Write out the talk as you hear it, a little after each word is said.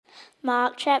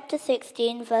Mark chapter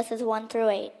 16, verses 1 through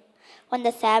 8. When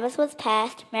the Sabbath was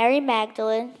past, Mary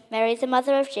Magdalene, Mary the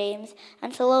mother of James,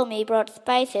 and Salome brought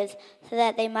spices so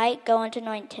that they might go and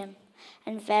anoint him.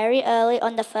 And very early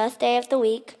on the first day of the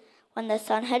week, when the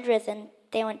sun had risen,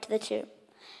 they went to the tomb.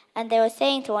 And they were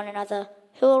saying to one another,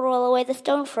 "Who will roll away the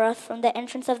stone for us from the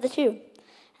entrance of the tomb?"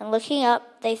 And looking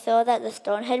up, they saw that the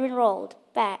stone had been rolled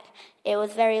back. It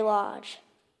was very large.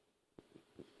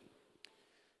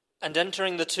 And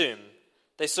entering the tomb,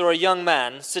 they saw a young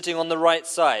man sitting on the right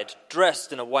side,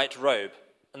 dressed in a white robe,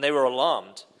 and they were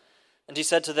alarmed. And he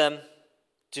said to them,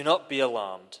 "Do not be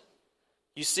alarmed.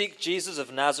 You seek Jesus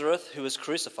of Nazareth, who was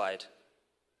crucified.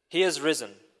 He is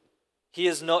risen. He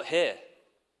is not here.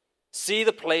 See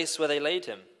the place where they laid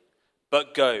him.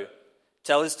 But go,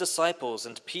 tell his disciples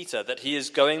and Peter that he is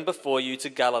going before you to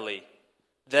Galilee.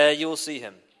 There you will see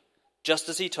him, just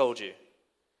as he told you."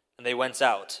 And they went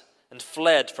out and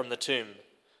fled from the tomb,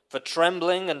 for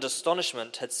trembling and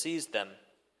astonishment had seized them,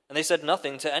 and they said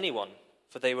nothing to anyone,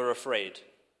 for they were afraid.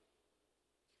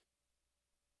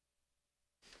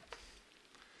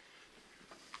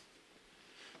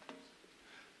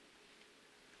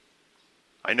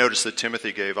 I noticed that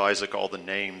Timothy gave Isaac all the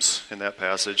names in that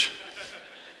passage.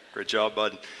 Great job,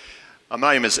 bud.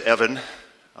 My name is Evan.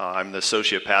 I'm the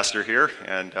associate pastor here,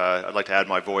 and I'd like to add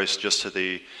my voice just to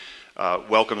the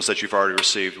welcomes that you've already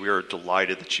received. We are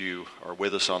delighted that you are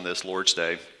with us on this Lord's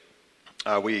Day.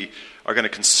 We are going to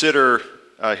consider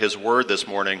his word this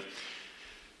morning.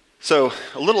 So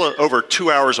a little over 2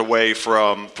 hours away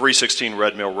from 316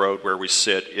 Red Mill Road, where we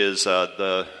sit, is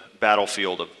the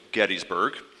battlefield of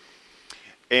Gettysburg.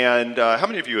 And how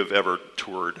many of you have ever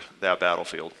toured that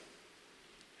battlefield?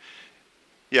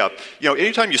 Yeah,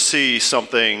 anytime you see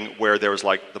something where there was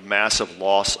like the massive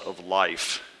loss of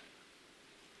life,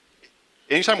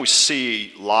 anytime we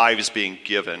see lives being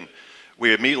given,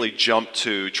 we immediately jump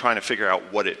to trying to figure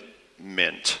out what it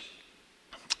meant.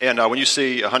 And when you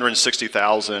see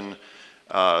 160,000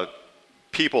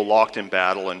 people locked in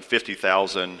battle and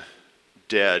 50,000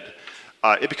 dead,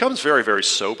 it becomes very, very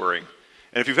sobering.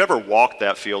 And if you've ever walked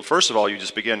that field, first of all, you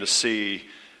just begin to see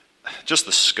just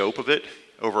the scope of it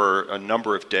over a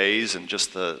number of days and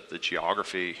just the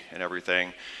geography and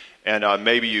everything. And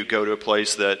maybe you go to a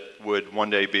place that would one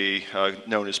day be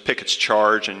known as Pickett's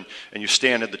Charge, and you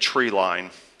stand at the tree line.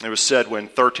 It was said when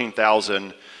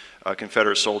 13,000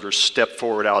 Confederate soldiers stepped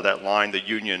forward out of that line, the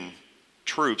Union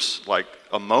troops, like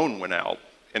a moan went out.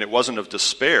 And it wasn't of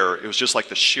despair, it was just like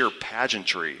the sheer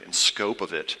pageantry and scope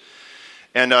of it.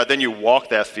 And then you walk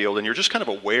that field, and you're just kind of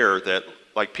aware that,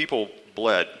 like, people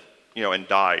bled, and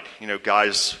died.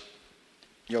 Guys,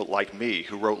 like me,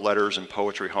 who wrote letters and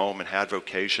poetry home and had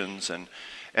vocations. And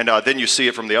then you see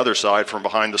it from the other side, from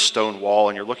behind the stone wall,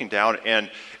 and you're looking down. And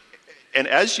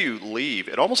as you leave,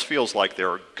 it almost feels like there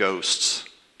are ghosts.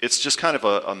 It's just kind of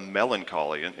a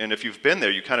melancholy. And if you've been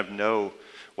there, you kind of know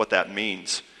what that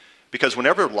means. Because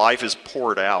whenever life is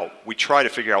poured out, we try to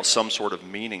figure out some sort of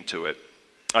meaning to it.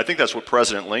 I think that's what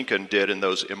President Lincoln did in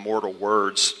those immortal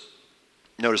words,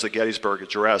 known as the Gettysburg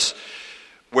Address,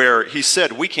 where he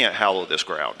said, "We can't hallow this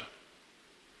ground."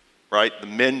 Right? The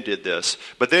men did this.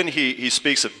 But then he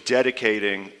speaks of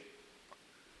dedicating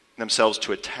themselves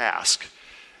to a task.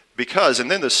 Because,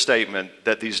 and then the statement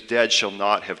that these dead shall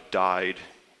not have died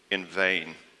in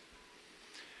vain.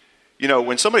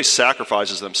 When somebody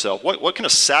sacrifices themselves, what can a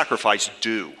sacrifice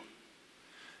do?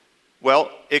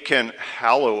 Well, it can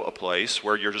hallow a place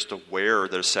where you're just aware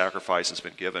that a sacrifice has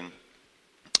been given.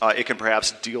 It can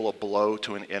perhaps deal a blow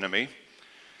to an enemy.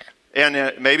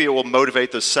 And maybe it will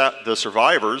motivate the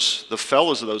survivors, the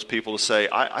fellows of those people, to say,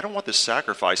 I don't want this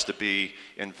sacrifice to be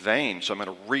in vain, so I'm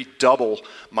going to redouble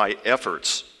my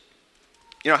efforts.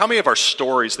 How many of our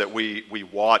stories that we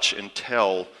watch and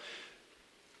tell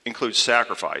include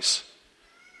sacrifice?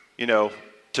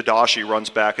 Tadashi runs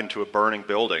back into a burning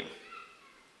building.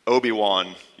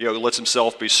 Obi-Wan, lets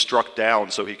himself be struck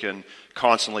down so he can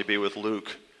constantly be with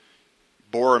Luke.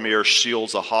 Boromir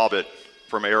shields a hobbit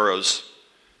from arrows.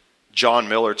 John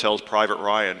Miller tells Private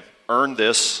Ryan, "Earn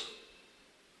this,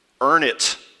 earn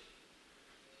it."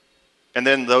 And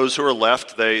then those who are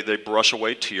left, they brush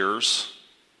away tears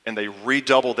and they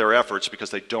redouble their efforts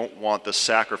because they don't want the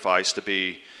sacrifice to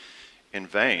be in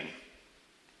vain.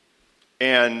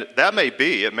 And that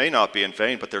it may not be in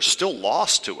vain, but they're still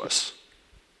lost to us.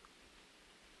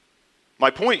 My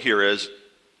point here is,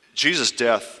 Jesus'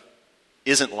 death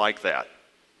isn't like that.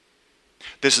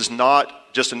 This is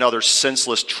not just another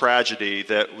senseless tragedy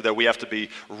that we have to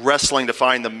be wrestling to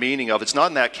find the meaning of. It's not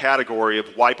in that category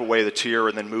of wipe away the tear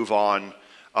and then move on,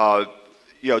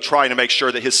 trying to make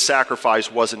sure that his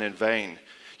sacrifice wasn't in vain.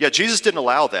 Yeah, Jesus didn't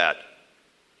allow that.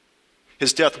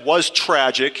 His death was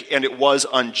tragic and it was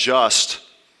unjust,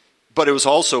 but it was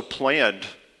also planned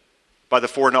by the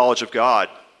foreknowledge of God.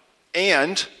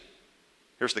 And,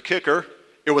 here's the kicker,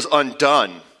 it was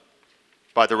undone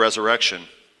by the resurrection.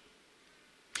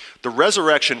 The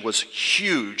resurrection was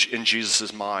huge in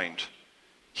Jesus' mind.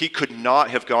 He could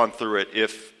not have gone through it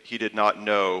if he did not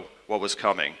know what was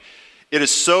coming. It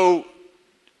is so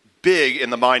big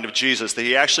in the mind of Jesus that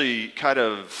he actually kind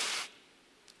of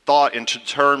thought in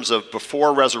terms of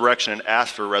before resurrection and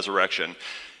after resurrection.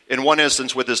 In one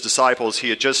instance with his disciples, he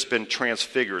had just been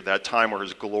transfigured, that time where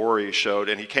his glory showed,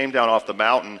 and he came down off the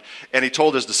mountain, and he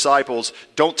told his disciples,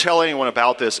 don't tell anyone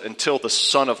about this until the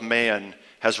Son of Man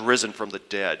has risen from the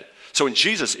dead. So in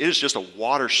Jesus, it is just a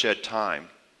watershed time.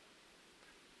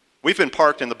 We've been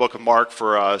parked in the book of Mark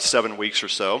for 7 weeks or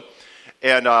so,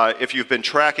 and if you've been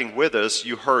tracking with us,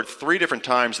 you heard 3 different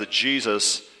times that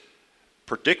Jesus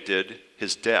predicted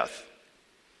his death.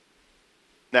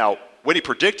 Now, when he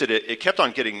predicted it, it kept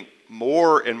on getting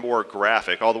more and more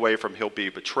graphic, all the way from he'll be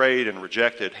betrayed and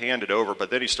rejected, handed over,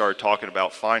 but then he started talking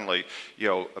about finally,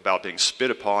 about being spit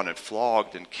upon and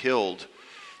flogged and killed.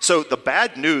 So the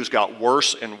bad news got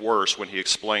worse and worse when he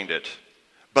explained it.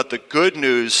 But the good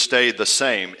news stayed the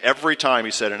same. Every time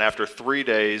he said, and after 3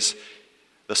 days,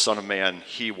 the Son of Man,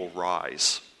 he will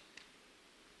rise.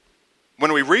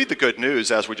 When we read the good news,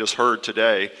 as we just heard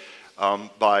today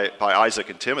by Isaac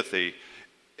and Timothy,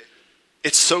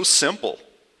 it's so simple.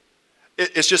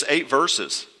 It's just 8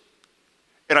 verses.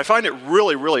 And I find it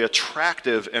really, really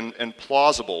attractive and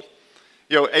plausible.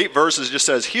 8 verses just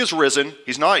says, he is risen,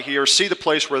 he's not here, see the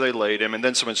place where they laid him, and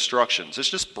then some instructions. It's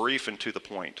just brief and to the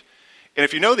point. And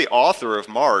if you know the author of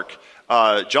Mark,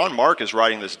 John Mark is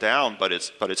writing this down, but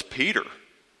it's Peter,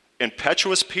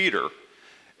 impetuous Peter.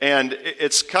 And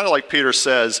it's kind of like Peter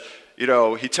says,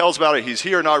 he tells about it, he's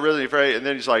here, not really afraid, and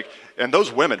then he's like, and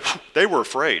those women, they were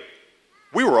afraid.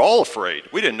 We were all afraid.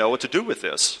 We didn't know what to do with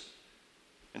this.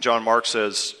 And John Mark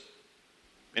says,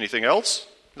 anything else?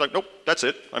 He's like, nope, that's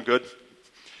it, I'm good.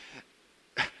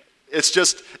 It's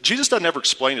just, Jesus doesn't ever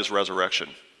explain his resurrection.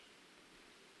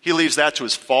 He leaves that to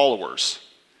his followers.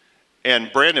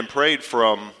 And Brandon prayed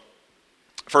from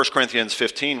 1 Corinthians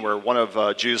 15, where one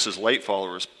of Jesus' late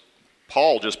followers,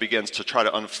 Paul, just begins to try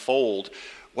to unfold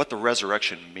what the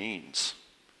resurrection means.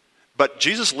 But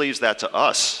Jesus leaves that to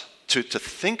us to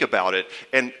think about it.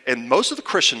 And most of the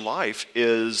Christian life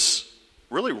is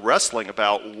really wrestling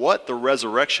about what the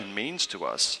resurrection means to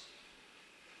us.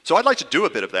 So I'd like to do a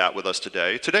bit of that with us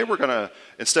today. Today we're going to,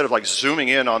 instead of zooming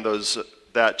in on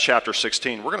that chapter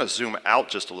 16, we're going to zoom out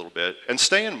just a little bit and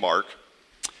stay in Mark.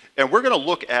 And we're going to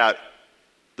look at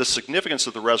the significance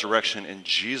of the resurrection in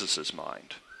Jesus'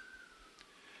 mind.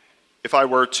 If I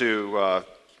were to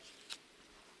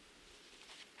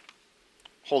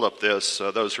hold up this,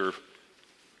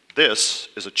 this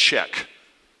is a check.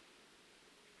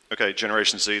 Okay,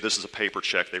 Generation Z, this is a paper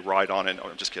check. They write on it. Oh,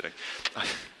 I'm just kidding.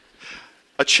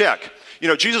 A check.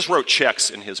 Jesus wrote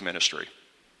checks in his ministry.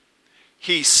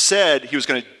 He said he was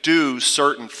going to do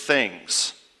certain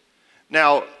things.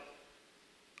 Now,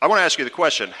 I want to ask you the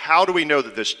question, how do we know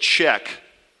that this check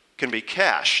can be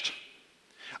cashed?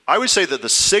 I would say that the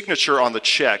signature on the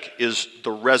check is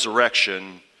the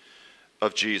resurrection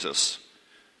of Jesus.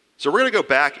 So we're going to go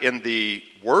back in the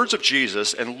words of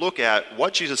Jesus and look at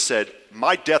what Jesus said,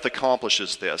 my death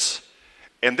accomplishes this.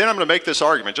 And then I'm going to make this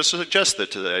argument, just to suggest that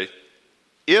today,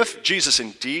 if Jesus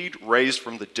indeed raised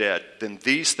from the dead, then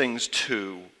these things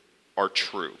too are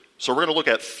true. So we're going to look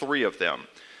at 3 of them.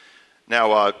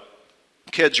 Now,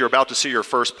 kids, you're about to see your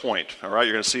first point, all right?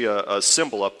 You're going to see a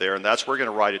symbol up there, and that's where we're going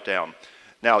to write it down.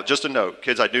 Now, just a note,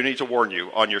 kids, I do need to warn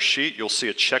you. On your sheet, you'll see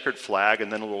a checkered flag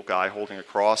and then a little guy holding a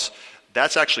cross.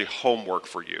 That's actually homework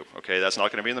for you, okay? That's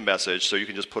not going to be in the message, so you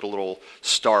can just put a little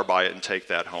star by it and take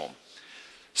that home.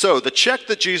 So the check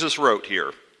that Jesus wrote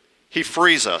here, he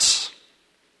frees us.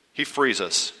 He frees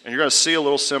us. And you're going to see a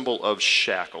little symbol of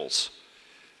shackles.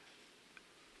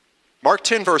 Mark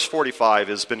 10, verse 45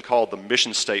 has been called the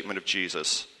mission statement of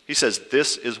Jesus. He says,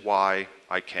 this is why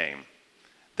I came.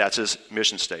 That's his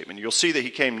mission statement. You'll see that he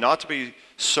came not to be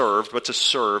served, but to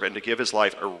serve and to give his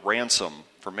life a ransom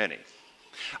for many.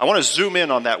 I want to zoom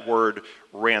in on that word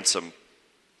ransom.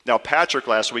 Now, Patrick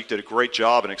last week did a great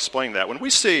job in explaining that. When we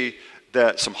see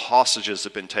that some hostages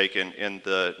have been taken in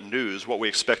the news, what we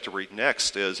expect to read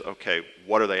next is, okay,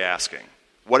 what are they asking?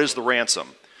 What is the ransom?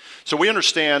 So we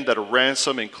understand that a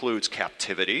ransom includes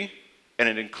captivity, and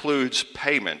it includes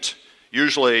payment,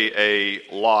 usually a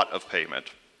lot of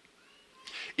payment.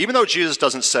 Even though Jesus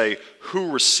doesn't say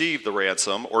who received the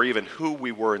ransom or even who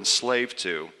we were enslaved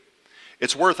to,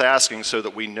 it's worth asking so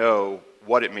that we know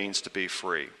what it means to be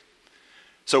free.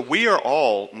 So we are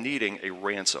all needing a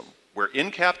ransom. We're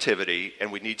in captivity,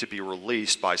 and we need to be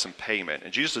released by some payment.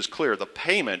 And Jesus is clear, the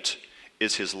payment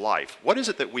is his life. What is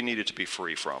it that we needed to be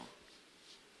free from?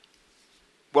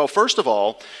 Well, first of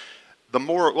all,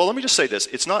 let me just say this.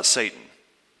 It's not Satan,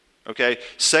 okay?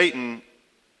 Satan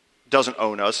doesn't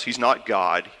own us. He's not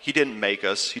God. He didn't make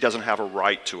us. He doesn't have a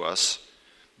right to us.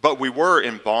 But we were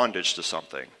in bondage to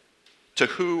something. To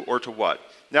who or to what?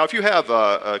 Now, if you have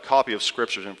a copy of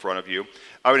Scriptures in front of you,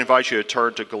 I would invite you to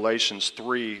turn to Galatians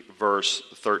 3, verse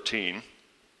 13.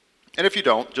 And if you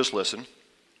don't, just listen.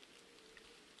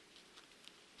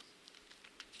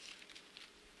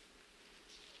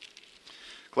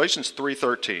 Galatians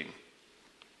 3:13.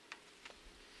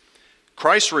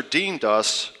 Christ redeemed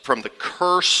us from the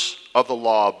curse of the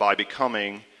law by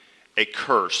becoming a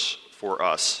curse for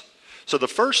us. So the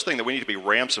first thing that we need to be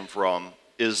ransomed from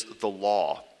is the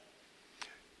law.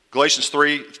 Galatians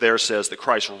 3 there says that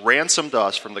Christ ransomed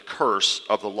us from the curse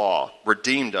of the law,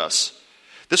 redeemed us.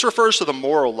 This refers to the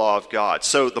moral law of God.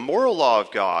 So the moral law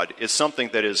of God is something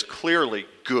that is clearly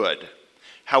good.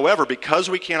 However, because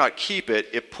we cannot keep it,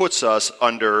 it puts us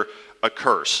under a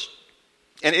curse.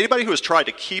 And anybody who has tried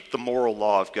to keep the moral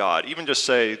law of God, even just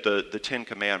say the Ten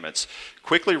Commandments,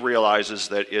 quickly realizes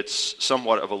that it's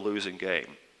somewhat of a losing game.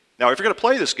 Now, if you're going to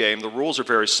play this game, the rules are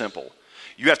very simple.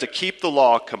 You have to keep the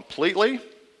law completely,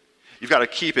 you've got to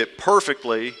keep it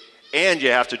perfectly, and you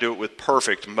have to do it with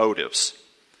perfect motives.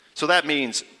 So that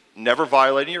means never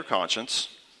violating your conscience,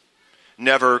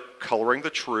 never coloring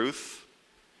the truth,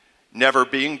 never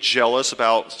being jealous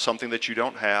about something that you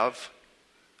don't have,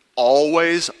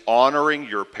 always honoring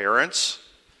your parents.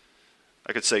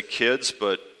 I could say kids,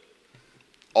 but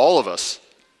all of us,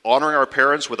 honoring our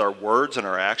parents with our words and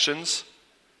our actions.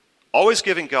 Always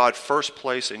giving God first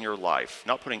place in your life,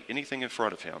 not putting anything in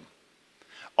front of him.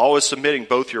 Always submitting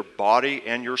both your body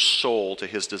and your soul to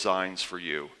his designs for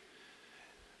you.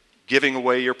 Giving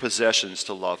away your possessions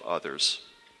to love others.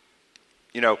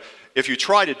 You know, if you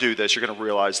try to do this, you're going to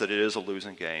realize that it is a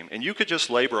losing game. And you could just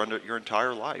labor under your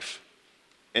entire life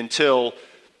until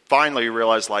finally you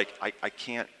realize, like, I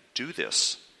can't do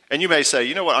this. And you may say,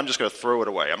 you know what, I'm just going to throw it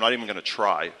away. I'm not even going to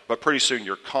try. But pretty soon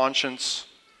your conscience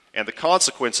and the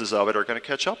consequences of it are going to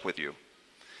catch up with you.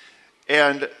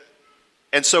 And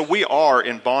so we are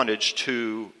in bondage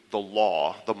to the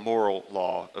law, the moral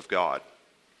law of God.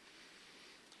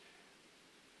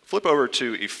 Flip over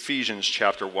to Ephesians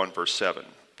chapter 1, verse 7.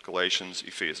 Galatians,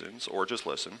 Ephesians, or just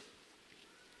listen.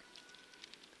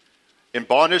 In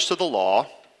bondage to the law,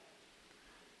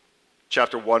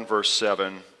 chapter 1, verse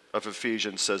 7 of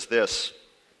Ephesians says this: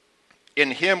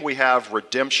 in him we have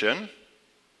redemption,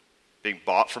 being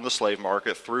bought from the slave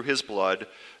market through his blood,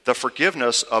 the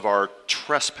forgiveness of our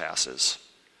trespasses.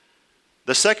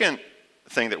 The second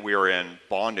thing that we are in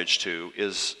bondage to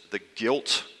is the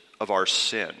guilt of our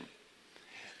sin.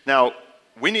 Now,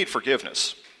 we need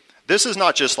forgiveness. This is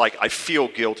not just like I feel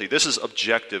guilty. This is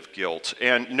objective guilt.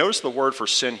 And notice the word for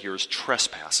sin here is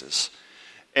trespasses.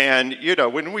 And, you know,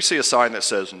 when we see a sign that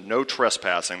says no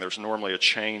trespassing, there's normally a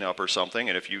chain up or something.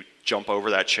 And if you jump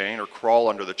over that chain or crawl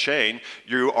under the chain,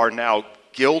 you are now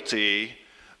guilty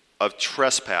of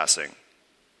trespassing.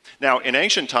 Now, in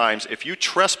ancient times, if you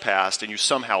trespassed and you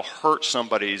somehow hurt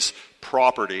somebody's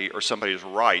property or somebody's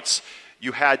rights,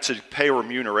 you had to pay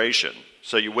remuneration.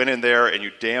 So you went in there and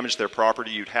you damaged their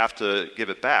property, you'd have to give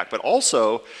it back. But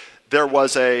also, there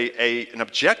was an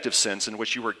objective sense in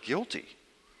which you were guilty.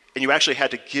 And you actually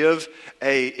had to give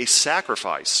a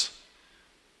sacrifice.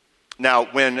 Now,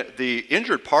 when the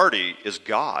injured party is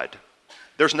God,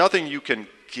 there's nothing you can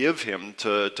give him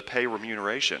to pay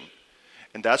remuneration.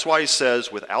 And that's why he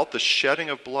says, without the shedding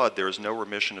of blood, there is no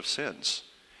remission of sins.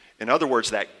 In other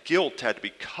words, that guilt had to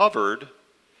be covered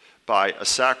by a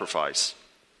sacrifice.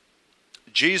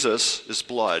 Jesus'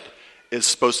 blood is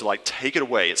supposed to take it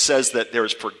away. It says that there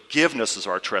is forgiveness of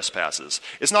our trespasses.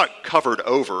 It's not covered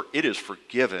over, it is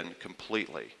forgiven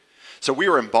completely. So we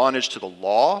are in bondage to the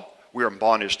law, we are in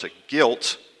bondage to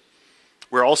guilt,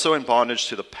 we're also in bondage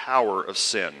to the power of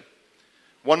sin.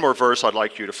 One more verse I'd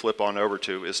like you to flip on over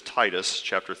to is Titus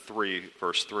chapter 3,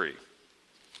 verse 3.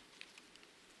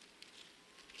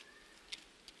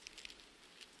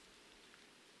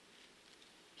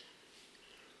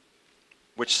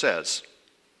 Which says,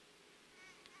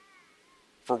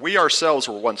 for we ourselves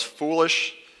were once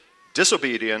foolish,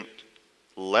 disobedient,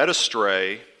 led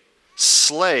astray,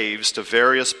 slaves to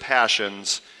various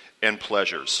passions and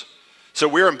pleasures. So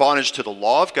we're in bondage to the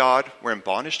law of God, we're in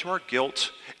bondage to our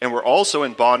guilt, and we're also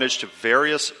in bondage to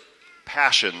various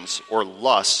passions or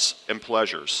lusts and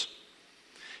pleasures.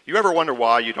 You ever wonder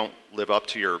why you don't live up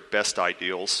to your best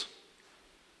ideals?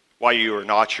 While you are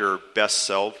not your best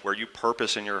self, where you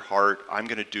purpose in your heart, I'm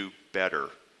going to do better.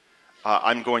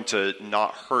 I'm going to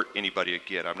not hurt anybody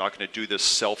again. I'm not going to do this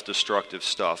self-destructive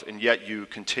stuff. And yet you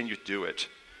continue to do it.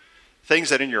 Things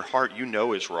that in your heart you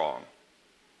know is wrong.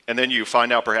 And then you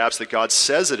find out perhaps that God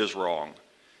says it is wrong.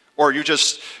 Or you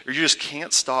just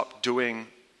can't stop doing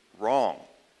wrong.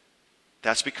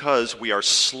 That's because we are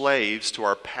slaves to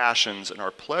our passions and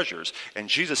our pleasures. And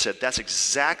Jesus said, that's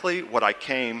exactly what I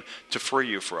came to free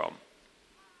you from.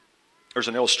 There's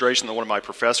an illustration that one of my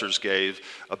professors gave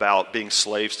about being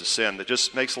slaves to sin that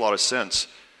just makes a lot of sense.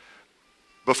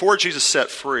 Before Jesus set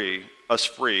us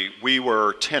free, we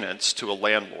were tenants to a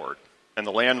landlord. And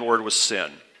the landlord was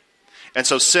sin. And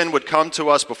so sin would come to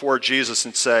us before Jesus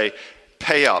and say,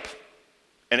 pay up.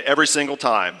 And every single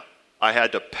time, I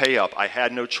had to pay up. I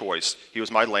had no choice. He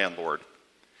was my landlord.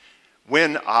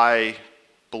 When I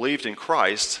believed in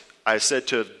Christ, I said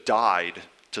to have died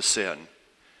to sin.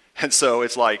 And so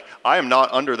it's like, I am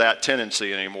not under that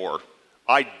tenancy anymore.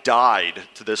 I died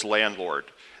to this landlord.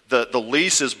 The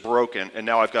lease is broken, and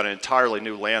now I've got an entirely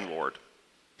new landlord.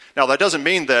 Now, that doesn't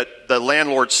mean that the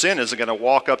landlord's sin isn't going to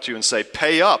walk up to you and say,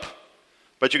 pay up.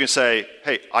 But you can say,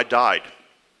 hey, I died.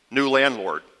 New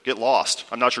landlord. Get lost.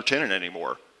 I'm not your tenant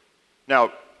anymore.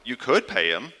 Now, you could pay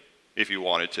him if you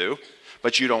wanted to,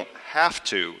 but you don't have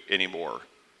to anymore.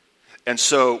 And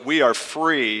so we are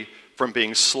free from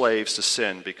being slaves to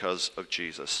sin because of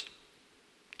Jesus.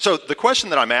 So the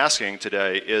question that I'm asking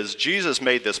today is, Jesus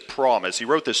made this promise. He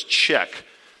wrote this check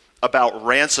about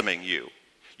ransoming you.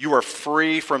 You are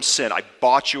free from sin. I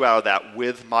bought you out of that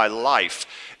with my life.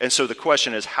 And so the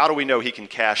question is, how do we know he can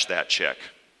cash that check?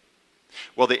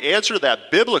 Well, the answer to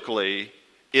that biblically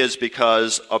is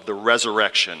because of the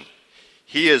resurrection.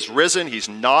 He is risen. He's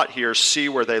not here. See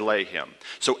where they lay him.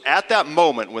 So at that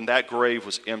moment when that grave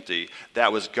was empty,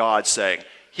 that was God saying,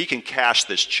 he can cash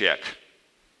this check.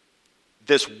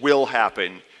 This will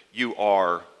happen. You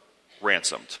are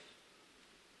ransomed.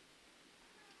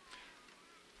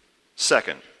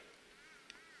 Second,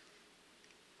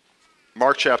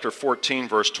 Mark chapter 14,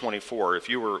 verse 24. If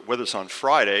you were with us on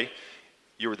Friday,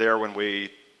 you were there when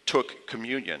we took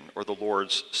communion, or the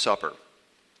Lord's Supper.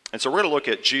 And so we're going to look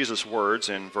at Jesus' words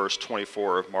in verse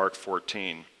 24 of Mark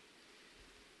 14.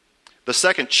 The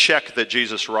second check that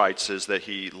Jesus writes is that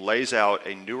he lays out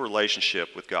a new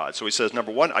relationship with God. So he says,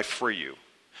 number one, I free you.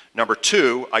 Number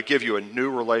two, I give you a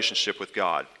new relationship with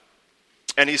God.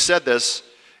 And he said, this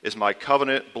is my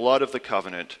covenant, blood of the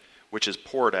covenant, which is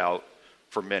poured out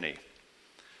for many.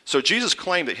 So Jesus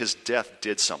claimed that his death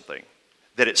did something,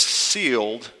 that it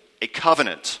sealed a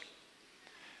covenant.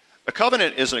 A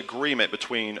covenant is an agreement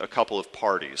between a couple of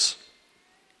parties.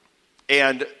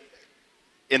 And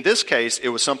in this case, it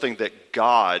was something that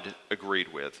God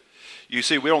agreed with. You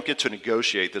see, we don't get to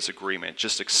negotiate this agreement,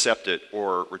 just accept it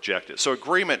or reject it. So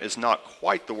agreement is not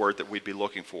quite the word that we'd be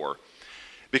looking for,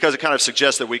 because it kind of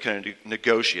suggests that we can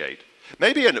negotiate.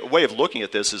 Maybe a way of looking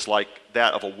at this is like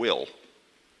that of a will.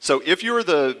 So if you're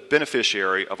the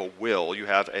beneficiary of a will, you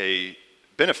have a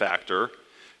benefactor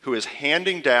who is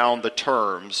handing down the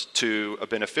terms to a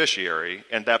beneficiary,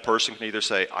 and that person can either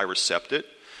say, I accept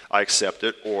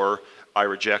it, or I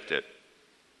reject it.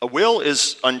 A will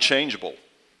is unchangeable.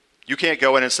 You can't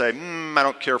go in and say, I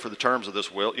don't care for the terms of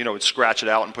this will, and scratch it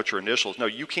out and put your initials. No,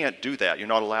 you can't do that. You're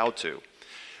not allowed to.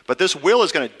 But this will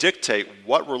is going to dictate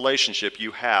what relationship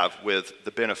you have with the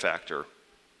benefactor.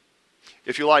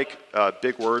 If you like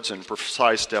big words and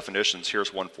precise definitions,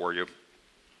 here's one for you.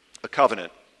 A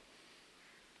covenant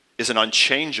is an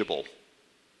unchangeable,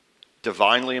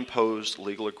 divinely imposed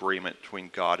legal agreement between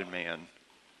God and man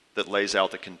that lays out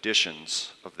the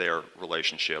conditions of their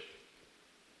relationship.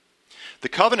 The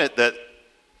covenant that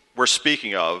we're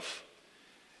speaking of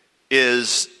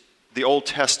is the Old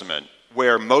Testament,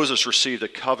 where Moses received a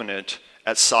covenant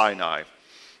at Sinai,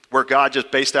 where God just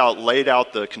laid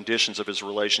out the conditions of his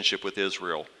relationship with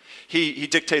Israel. He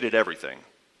dictated everything,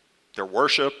 their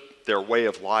worship, their way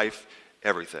of life,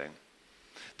 everything.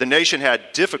 The nation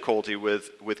had difficulty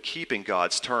with keeping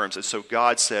God's terms, and so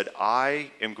God said,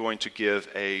 I am going to give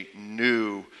a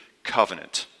new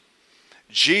covenant.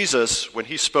 Jesus, when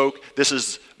he spoke, this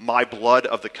is my blood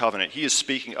of the covenant, he is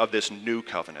speaking of this new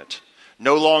covenant.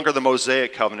 No longer the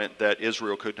Mosaic covenant that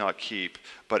Israel could not keep,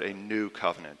 but a new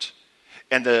covenant.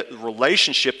 And the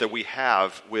relationship that we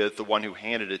have with the one who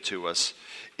handed it to us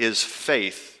is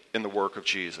faith in the work of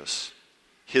Jesus.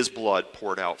 His blood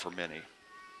poured out for many.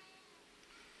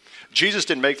 Jesus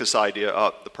didn't make this idea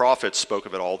up. The prophets spoke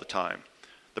of it all the time.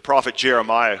 The prophet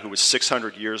Jeremiah, who was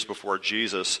 600 years before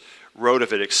Jesus, wrote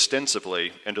of it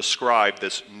extensively and described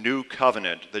this new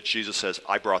covenant that Jesus says,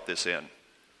 I brought this in.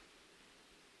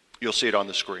 You'll see it on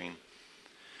the screen.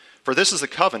 For this is the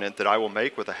covenant that I will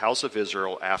make with the house of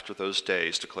Israel after those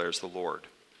days, declares the Lord.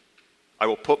 I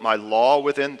will put my law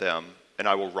within them, and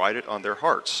I will write it on their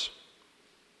hearts.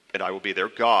 And I will be their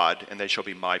God, and they shall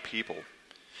be my people.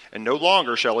 And no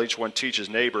longer shall each one teach his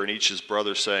neighbor and each his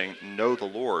brother, saying, Know the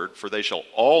Lord, for they shall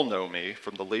all know me,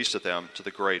 from the least of them to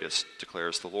the greatest,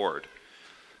 declares the Lord.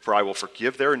 For I will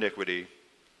forgive their iniquity,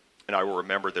 and I will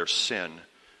remember their sin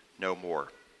no more.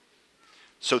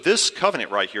 So this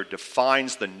covenant right here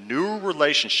defines the new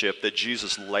relationship that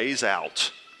Jesus lays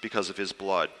out because of his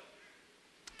blood.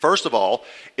 First of all,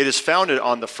 it is founded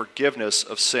on the forgiveness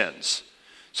of sins.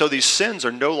 So these sins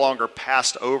are no longer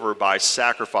passed over by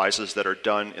sacrifices that are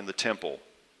done in the temple.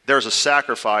 There's a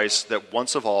sacrifice that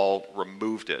once of all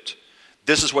removed it.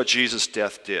 This is what Jesus'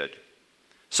 death did.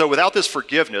 So without this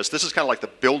forgiveness, this is kind of like the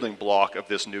building block of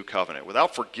this new covenant.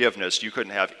 Without forgiveness, you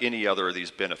couldn't have any other of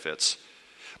these benefits.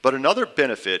 But another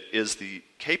benefit is the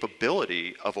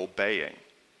capability of obeying.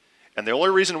 And the only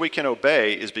reason we can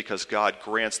obey is because God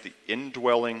grants the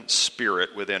indwelling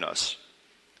spirit within us.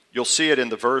 You'll see it in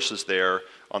the verses there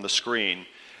on the screen,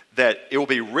 that it will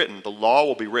be written, the law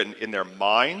will be written in their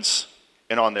minds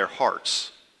and on their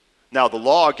hearts. Now, the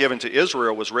law given to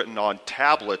Israel was written on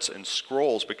tablets and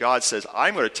scrolls, but God says,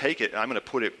 I'm going to take it and I'm going to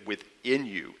put it within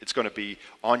you. It's going to be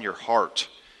on your heart.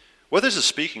 What this is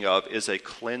speaking of is a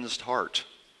cleansed heart,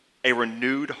 a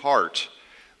renewed heart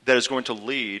that is going to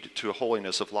lead to a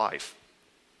holiness of life.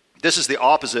 This is the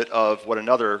opposite of what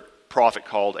another prophet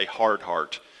called a hard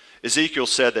heart. Ezekiel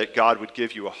said that God would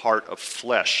give you a heart of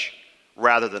flesh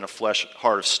rather than a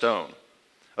heart of stone.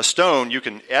 A stone, you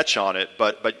can etch on it,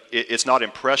 but it's not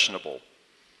impressionable.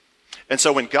 And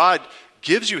so when God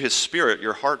gives you his spirit,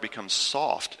 your heart becomes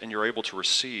soft and you're able to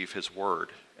receive his word.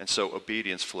 And so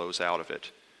obedience flows out of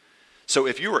it. So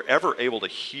if you are ever able to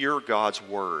hear God's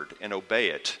word and obey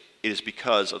it, it is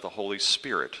because of the Holy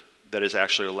Spirit that is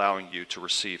actually allowing you to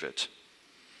receive it.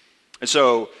 And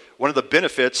so one of the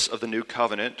benefits of the new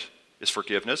covenant is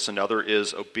forgiveness. Another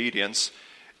is obedience.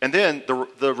 And then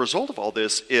the result of all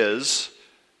this is,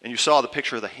 and you saw the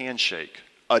picture of the handshake,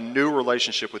 a new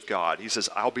relationship with God. He says,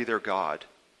 I'll be their God,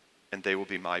 and they will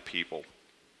be my people.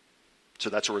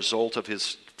 So that's a result of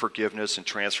his forgiveness and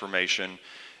transformation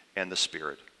and the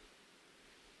Spirit.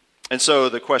 And so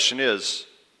the question is,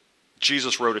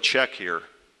 Jesus wrote a check here.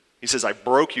 He says, I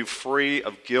broke you free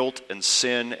of guilt and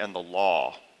sin and the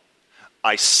law.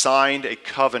 I signed a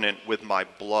covenant with my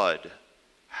blood.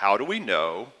 How do we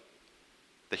know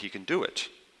that he can do it?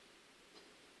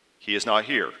 He is not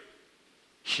here.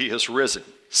 He is risen.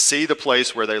 See the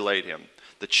place where they laid him.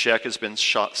 The check has been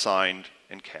signed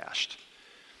and cashed.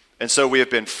 And so we have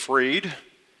been freed,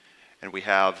 and we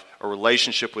have a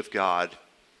relationship with God.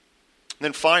 And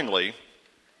then finally,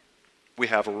 we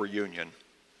have a reunion.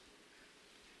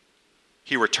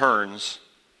 He returns,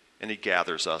 and he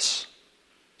gathers us.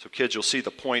 So kids, you'll see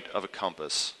the point of a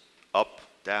compass. Up,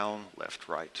 down, left,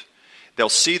 right. They'll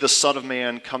see the Son of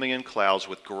Man coming in clouds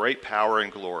with great power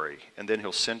and glory. And then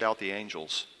he'll send out the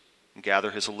angels and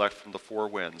gather his elect from the four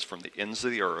winds, from the ends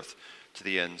of the earth to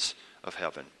the ends of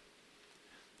heaven.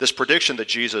 This prediction that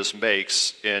Jesus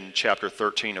makes in chapter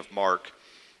 13 of Mark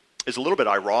is a little bit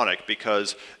ironic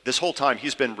because this whole time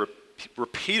he's been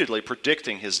repeatedly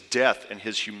predicting his death and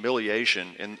his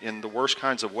humiliation in the worst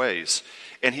kinds of ways.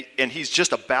 And he's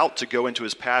just about to go into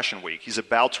his Passion Week. He's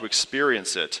about to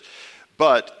experience it.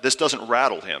 But this doesn't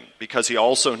rattle him because he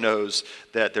also knows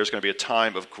that there's going to be a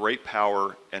time of great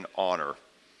power and honor.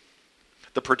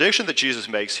 The prediction that Jesus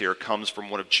makes here comes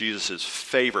from one of Jesus'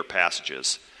 favorite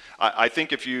passages. I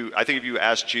think if you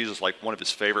ask Jesus like one of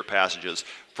his favorite passages,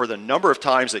 for the number of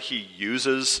times that he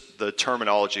uses the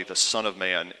terminology, the Son of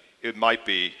Man, it might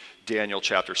be Daniel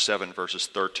chapter 7, verses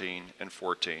 13 and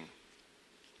 14.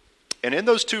 And in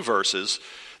those two verses,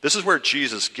 this is where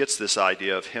Jesus gets this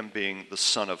idea of him being the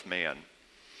Son of Man.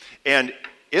 And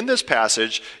in this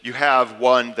passage, you have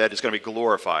one that is going to be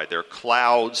glorified. There are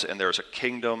clouds, and there's a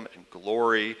kingdom and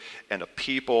glory and a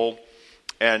people.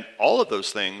 And all of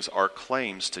those things are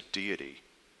claims to deity.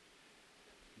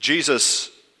 Jesus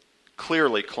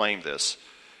clearly claimed this.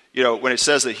 You know, when it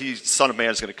says that the Son of Man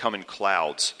is going to come in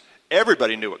clouds,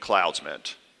 everybody knew what clouds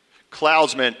meant.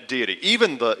 Clouds meant deity.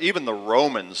 Even the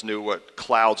Romans knew what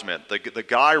clouds meant. The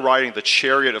guy riding the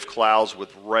chariot of clouds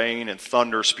with rain and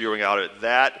thunder spewing out of it,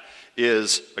 that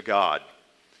is a god.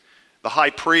 The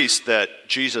high priest that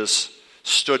Jesus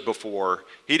stood before,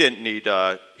 he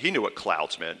knew what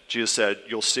clouds meant. Jesus said,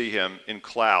 you'll see him in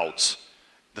clouds,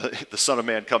 the Son of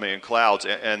Man coming in clouds,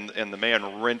 and the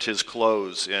man rent his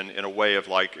clothes in a way of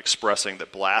like expressing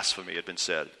that blasphemy had been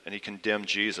said, and he condemned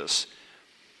Jesus.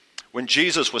 When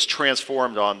Jesus was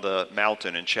transformed on the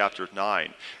mountain in chapter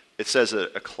 9, it says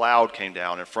that a cloud came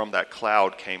down, and from that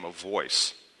cloud came a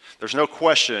voice. There's no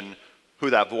question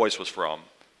who that voice was from.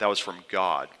 That was from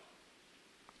God.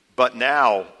 But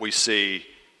now we see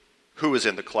who is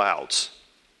in the clouds.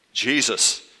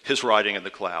 Jesus is riding in the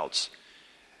clouds.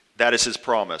 That is his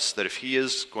promise, that if he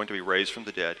is going to be raised from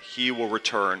the dead, he will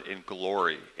return in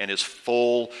glory, and his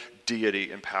full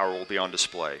deity and power will be on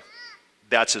display.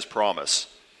 That's his promise.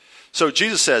 So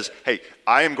Jesus says, hey,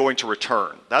 I am going to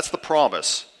return. That's the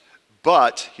promise.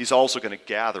 But he's also going to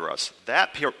gather us.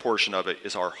 That portion of it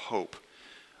is our hope.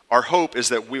 Our hope is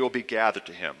that we will be gathered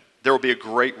to him. There will be a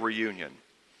great reunion.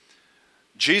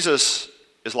 Jesus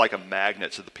is like a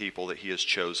magnet to the people that he has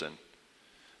chosen.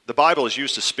 The Bible is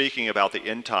used to speaking about the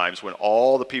end times when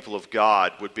all the people of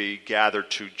God would be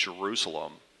gathered to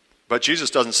Jerusalem. But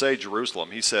Jesus doesn't say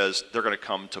Jerusalem. He says they're going to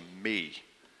come to me.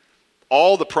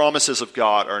 All the promises of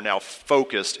God are now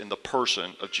focused in the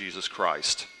person of Jesus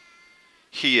Christ.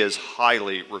 He is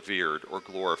highly revered or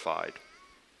glorified.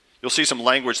 You'll see some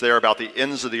language there about the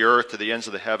ends of the earth to the ends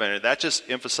of the heaven, and that just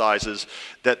emphasizes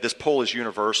that this pull is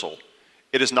universal.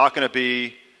 It is not going to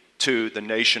be to the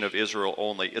nation of Israel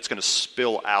only. It's going to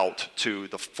spill out to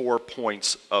the 4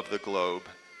 points of the globe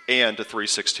and to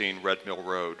 316 Red Mill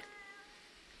Road.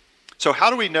 So how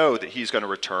do we know that he's going to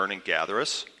return and gather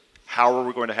us? How are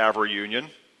we going to have a reunion?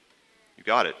 You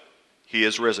got it. He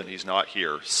is risen. He's not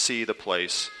here. See the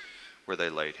place where they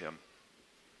laid him.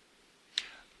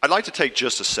 I'd like to take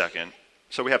just a second.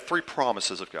 So we have 3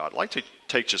 promises of God. I'd like to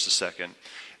take just a second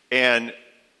and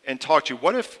talk to you.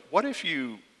 What if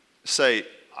you say,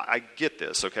 I get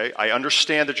this, okay? I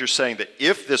understand that you're saying that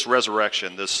if this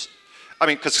resurrection,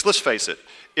 because let's face it,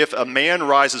 if a man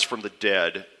rises from the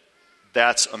dead,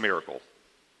 that's a miracle.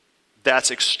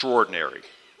 That's extraordinary.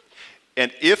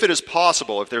 And if it is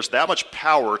possible, if there's that much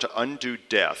power to undo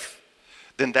death,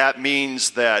 then that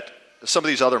means that some of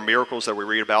these other miracles that we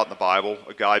read about in the Bible,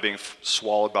 a guy being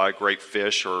swallowed by a great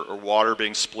fish or water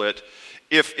being split,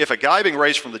 if a guy being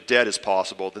raised from the dead is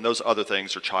possible, then those other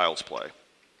things are child's play.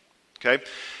 Okay?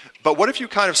 But what if you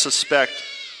kind of suspect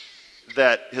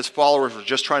that his followers were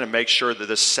just trying to make sure that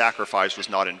this sacrifice was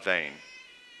not in vain?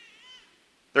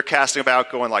 They're casting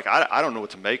about going like, I don't know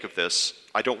what to make of this.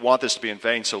 I don't want this to be in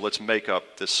vain, so let's make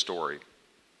up this story.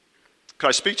 Could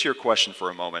I speak to your question for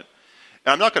a moment?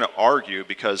 And I'm not going to argue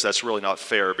because that's really not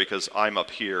fair because I'm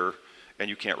up here and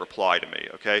you can't reply to me,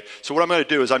 okay? So what I'm going to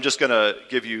do is I'm just going to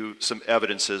give you some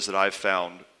evidences that I've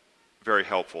found very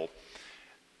helpful.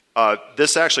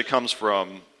 This actually comes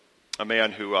from a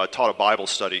man who taught a Bible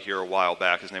study here a while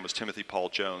back. His name was Timothy Paul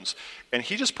Jones. And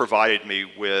he just provided me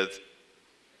with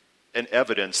an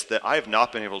evidence that I have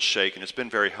not been able to shake, and it's been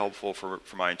very helpful for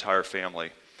my entire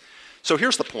family. So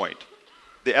here's the point.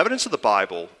 The evidence of the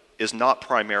Bible is not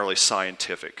primarily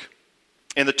scientific.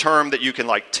 In the term that you can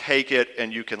take it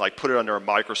and you can put it under a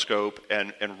microscope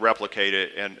and replicate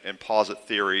it and posit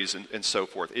theories and so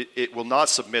forth. It will not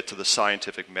submit to the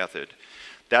scientific method.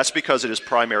 That's because it is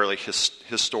primarily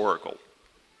historical.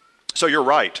 So you're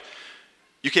right.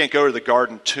 You can't go to the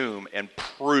garden tomb and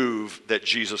prove that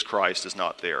Jesus Christ is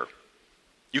not there.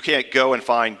 You can't go and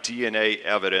find DNA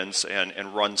evidence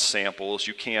and run samples.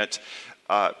 You can't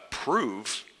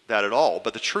prove that at all.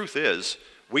 But the truth is,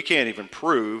 we can't even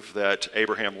prove that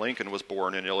Abraham Lincoln was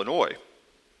born in Illinois.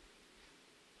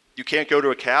 You can't go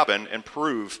to a cabin and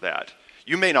prove that.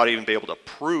 You may not even be able to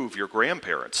prove your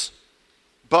grandparents.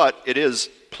 But it is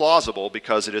plausible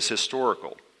because it is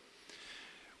historical.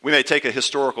 We may take a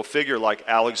historical figure like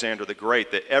Alexander the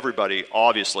Great that everybody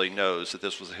obviously knows that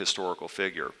this was a historical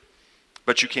figure.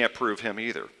 But you can't prove him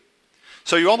either.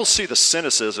 So you almost see the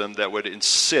cynicism that would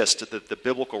insist that the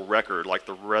biblical record, like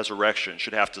the resurrection,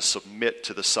 should have to submit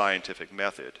to the scientific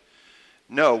method.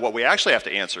 No, what we actually have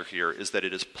to answer here is that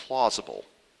it is plausible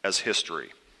as history.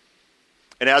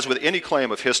 And as with any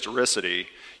claim of historicity,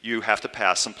 you have to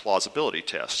pass some plausibility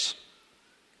tests.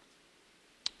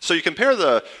 So you compare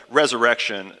the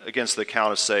resurrection against the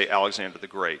account of, say, Alexander the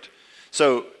Great.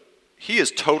 So he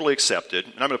is totally accepted,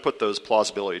 and I'm going to put those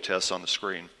plausibility tests on the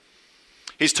screen.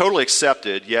 He's totally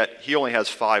accepted, yet he only has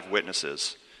 5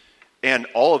 witnesses. And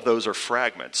all of those are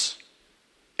fragments.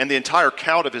 And the entire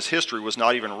account of his history was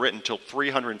not even written until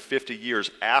 350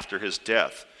 years after his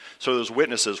death. So those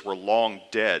witnesses were long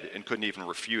dead and couldn't even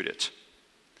refute it.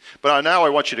 But now I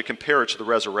want you to compare it to the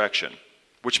resurrection,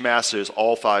 which matches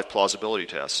all 5 plausibility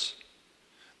tests.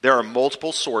 There are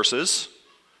multiple sources,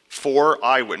 4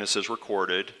 eyewitnesses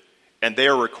recorded, and they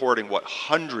are recording what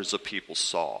hundreds of people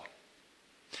saw.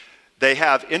 They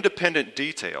have independent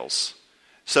details.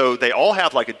 So they all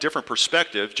have like a different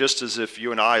perspective, just as if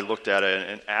you and I looked at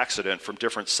an accident from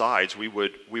different sides, we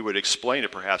would explain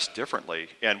it perhaps differently,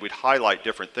 and we'd highlight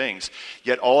different things.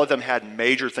 Yet all of them had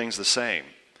major things the same,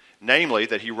 namely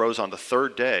that he rose on the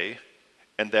third day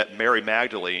and that Mary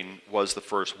Magdalene was the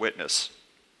first witness.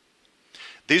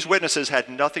 These witnesses had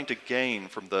nothing to gain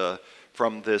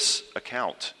from this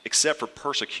account except for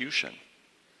persecution.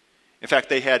 In fact,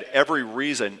 they had every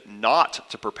reason not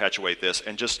to perpetuate this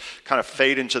and just kind of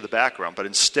fade into the background, but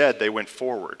instead they went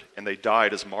forward and they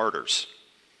died as martyrs.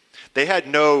 They had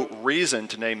no reason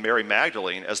to name Mary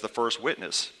Magdalene as the first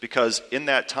witness because in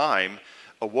that time,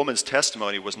 a woman's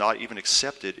testimony was not even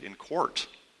accepted in court.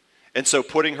 And so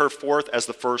putting her forth as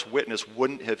the first witness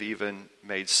wouldn't have even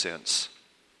made sense.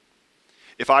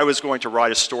 If I was going to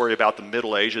write a story about the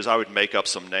Middle Ages, I would make up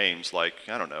some names like,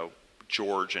 I don't know,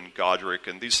 George and Godric,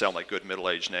 and these sound like good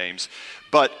middle-aged names.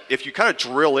 But if you kind of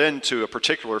drill into a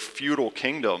particular feudal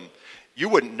kingdom, you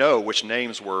wouldn't know which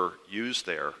names were used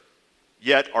there.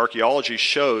 Yet archaeology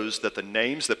shows that the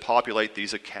names that populate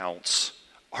these accounts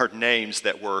are names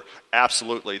that were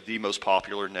absolutely the most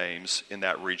popular names in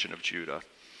that region of Judah.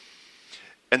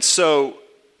 And so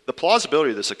the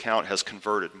plausibility of this account has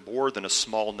converted more than a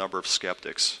small number of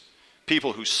skeptics.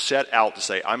 People who set out to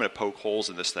say, I'm going to poke holes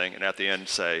in this thing, and at the end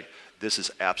say, this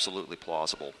is absolutely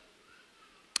plausible.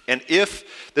 And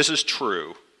if this is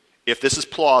true, if this is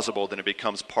plausible, then it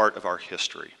becomes part of our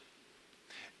history.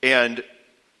 And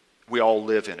we all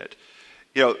live in it.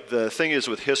 You know, the thing is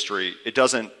with history, it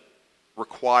doesn't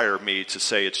require me to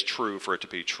say it's true for it to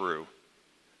be true,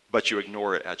 but you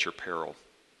ignore it at your peril.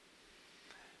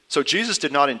 So Jesus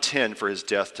did not intend for his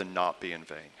death to not be in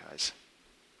vain, guys.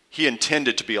 He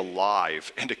intended to be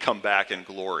alive and to come back in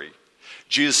glory.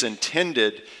 Jesus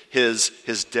intended his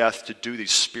death to do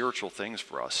these spiritual things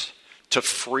for us, to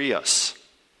free us.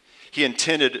 He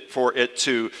intended for it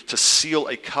to seal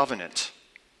a covenant.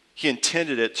 He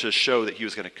intended it to show that he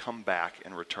was going to come back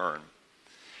and return.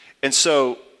 And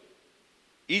so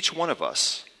each one of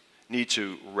us need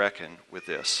to reckon with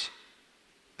this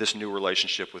new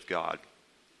relationship with God.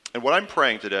 And what I'm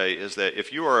praying today is that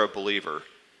if you are a believer,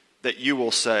 that you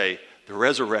will say the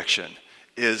resurrection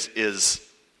is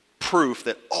proof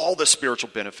that all the spiritual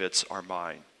benefits are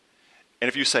mine. And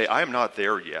if you say, I am not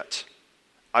there yet,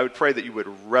 I would pray that you would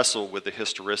wrestle with the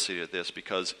historicity of this,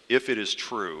 because if it is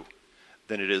true,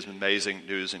 then it is amazing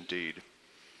news indeed.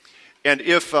 And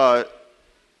if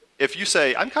you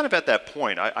say, I'm kind of at that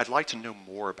point, I'd like to know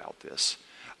more about this,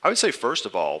 I would say, first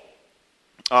of all,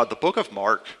 the book of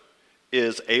Mark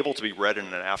is able to be read in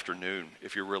an afternoon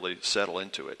if you really settle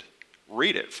into it.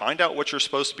 Read it. Find out what you're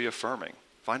supposed to be affirming.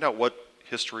 Find out what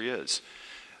history is.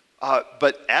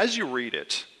 But as you read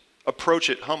it, approach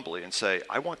it humbly and say,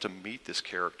 I want to meet this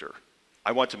character.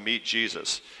 I want to meet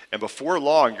Jesus. And before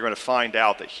long, you're going to find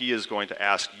out that he is going to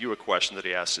ask you a question that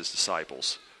he asked his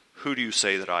disciples. Who do you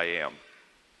say that I am?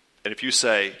 And if you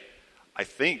say, I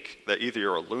think that either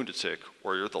you're a lunatic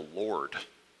or you're the Lord,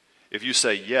 if you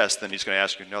say yes, then he's going to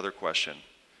ask you another question.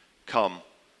 Come,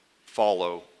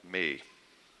 follow me.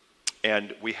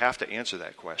 And we have to answer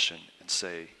that question and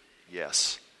say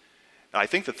yes. And I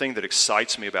think the thing that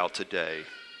excites me about today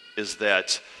is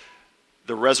that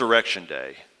the resurrection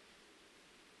day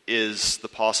is the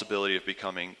possibility of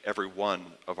becoming every one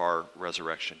of our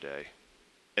resurrection day.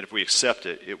 And if we accept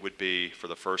it, it would be, for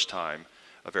the first time,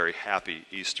 a very happy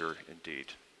Easter indeed.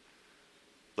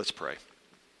 Let's pray.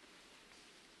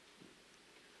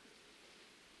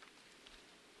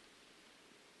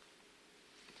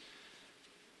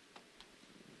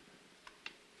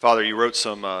 Father, you wrote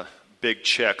some big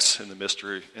checks in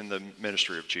the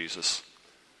ministry of Jesus.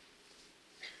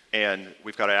 And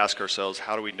we've got to ask ourselves,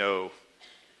 how do we know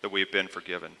that we've been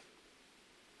forgiven?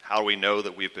 How do we know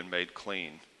that we've been made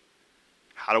clean?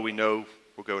 How do we know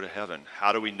we'll go to heaven?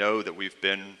 How do we know that we've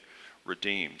been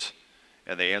redeemed?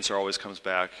 And the answer always comes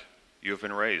back, you have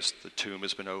been raised. The tomb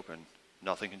has been opened.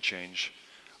 Nothing can change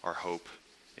our hope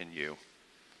in you.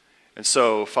 And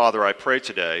so, Father, I pray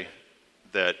today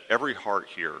that every heart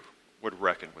here would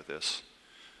reckon with this,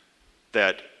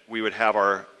 that we would have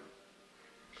our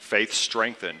faith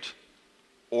strengthened,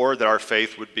 or that our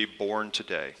faith would be born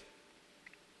today.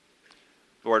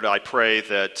 Lord, I pray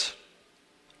that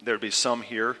there would be some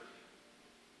here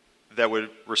that would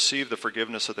receive the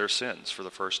forgiveness of their sins for the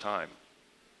first time.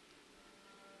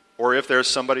 Or if there's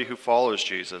somebody who follows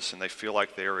Jesus and they feel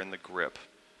like they are in the grip,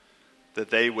 that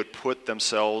they would put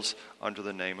themselves under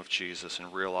the name of Jesus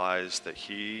and realize that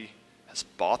he has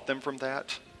bought them from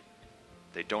that.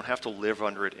 They don't have to live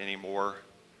under it anymore.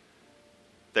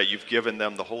 That you've given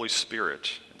them the Holy Spirit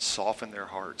and softened their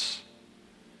hearts.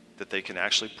 that they can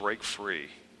actually break free,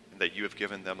 and that you have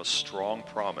given them a strong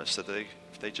promise that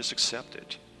if they just accept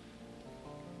it,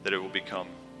 that it will become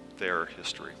their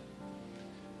history.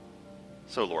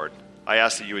 So, Lord, I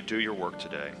ask that you would do your work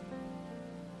today.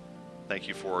 Thank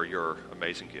you for your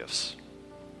amazing gifts.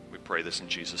 We pray this in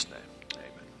Jesus' name.